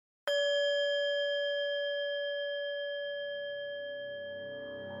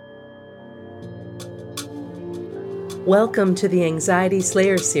Welcome to the Anxiety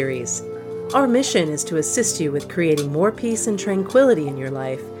Slayer series. Our mission is to assist you with creating more peace and tranquility in your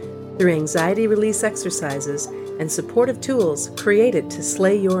life through anxiety release exercises and supportive tools created to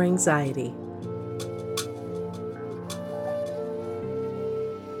slay your anxiety.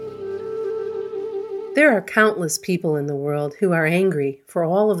 There are countless people in the world who are angry for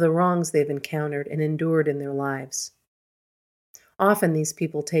all of the wrongs they've encountered and endured in their lives. Often these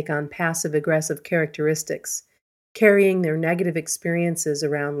people take on passive-aggressive characteristics, carrying their negative experiences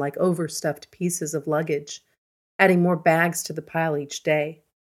around like overstuffed pieces of luggage, adding more bags to the pile each day.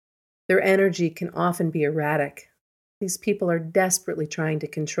 Their energy can often be erratic. These people are desperately trying to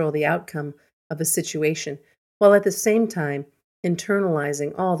control the outcome of a situation, while at the same time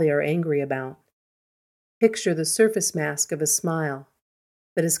internalizing all they are angry about. Picture the surface mask of a smile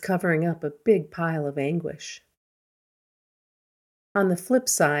that is covering up a big pile of anguish. On the flip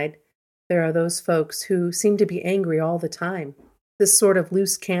side, there are those folks who seem to be angry all the time. This sort of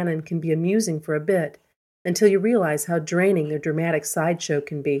loose cannon can be amusing for a bit, until you realize how draining their dramatic sideshow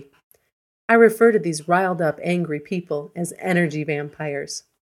can be. I refer to these riled-up, angry people as energy vampires.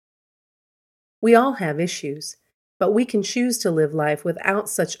 We all have issues, but we can choose to live life without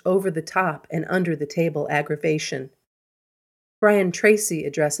such over-the-top and under-the-table aggravation. Brian Tracy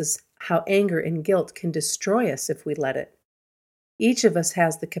addresses how anger and guilt can destroy us if we let it. Each of us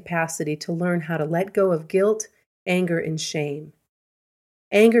has the capacity to learn how to let go of guilt, anger, and shame.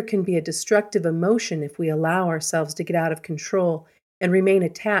 Anger can be a destructive emotion if we allow ourselves to get out of control and remain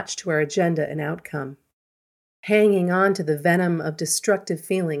attached to our agenda and outcome. Hanging on to the venom of destructive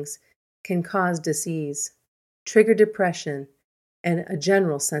feelings can cause disease, trigger depression, and a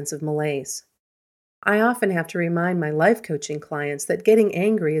general sense of malaise. I often have to remind my life coaching clients that getting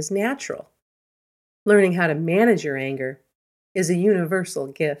angry is natural. Learning how to manage your anger is a universal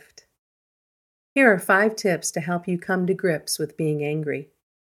gift. Here are 5 tips to help you come to grips with being angry.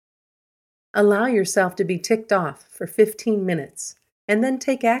 Allow yourself to be ticked off for 15 minutes and then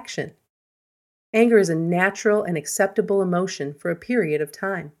take action. Anger is a natural and acceptable emotion for a period of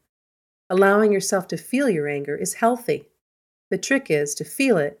time. Allowing yourself to feel your anger is healthy. The trick is to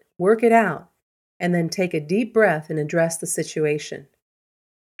feel it, work it out, and then take a deep breath and address the situation.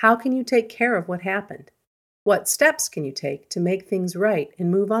 How can you take care of what happened? What steps can you take to make things right and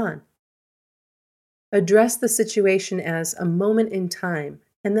move on? Address the situation as a moment in time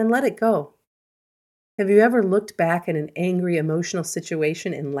and then let it go. Have you ever looked back at an angry, emotional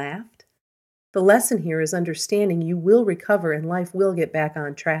situation and laughed? The lesson here is understanding you will recover and life will get back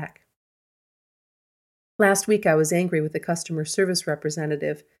on track. Last week I was angry with a customer service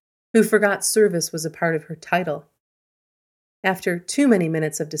representative who forgot service was a part of her title. After too many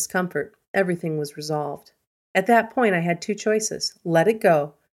minutes of discomfort, everything was resolved. At that point, I had 2 choices: let it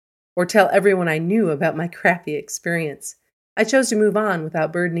go, or tell everyone I knew about my crappy experience. I chose to move on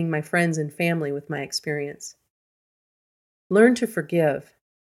without burdening my friends and family with my experience. Learn to forgive.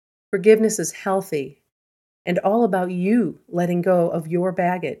 Forgiveness is healthy and all about you letting go of your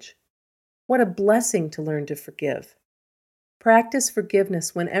baggage. What a blessing to learn to forgive. Practice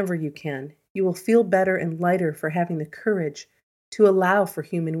forgiveness whenever you can. You will feel better and lighter for having the courage to allow for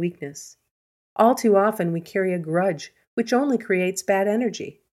human weakness. All too often we carry a grudge, which only creates bad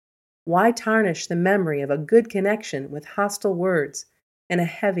energy. Why tarnish the memory of a good connection with hostile words and a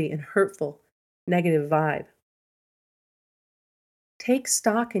heavy and hurtful negative vibe? Take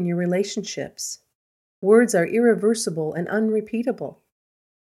stock in your relationships. Words are irreversible and unrepeatable.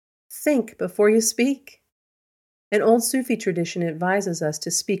 Think before you speak. An old Sufi tradition advises us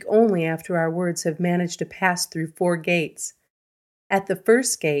to speak only after our words have managed to pass through 4 gates. At the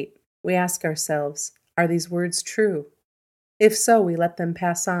first gate, we ask ourselves, are these words true? If so, we let them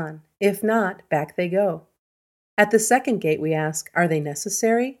pass on. If not, back they go. At the second gate, we ask, are they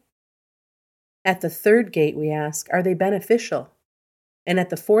necessary? At the third gate, we ask, are they beneficial? And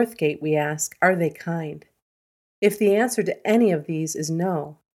at the fourth gate, we ask, are they kind? If the answer to any of these is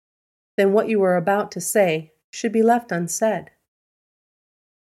no, then what you are about to say should be left unsaid.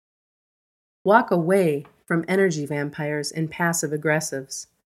 Walk away from energy vampires and passive aggressives.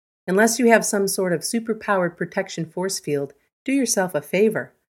 Unless you have some sort of superpowered protection force field, do yourself a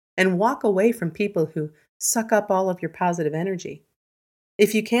favor and walk away from people who suck up all of your positive energy.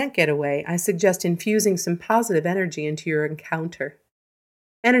 If you can't get away, I suggest infusing some positive energy into your encounter.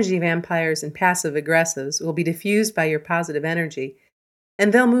 Energy vampires and passive aggressives will be diffused by your positive energy,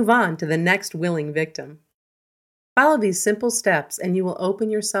 and they'll move on to the next willing victim. Follow these simple steps and you will open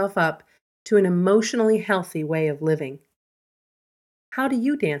yourself up to an emotionally healthy way of living. How do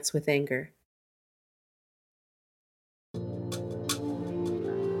you dance with anger?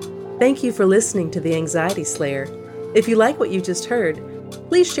 Thank you for listening to The Anxiety Slayer. If you like what you just heard,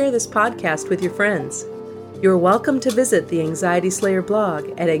 please share this podcast with your friends. You're welcome to visit the Anxiety Slayer blog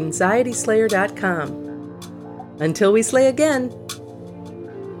at anxietyslayer.com. Until we slay again,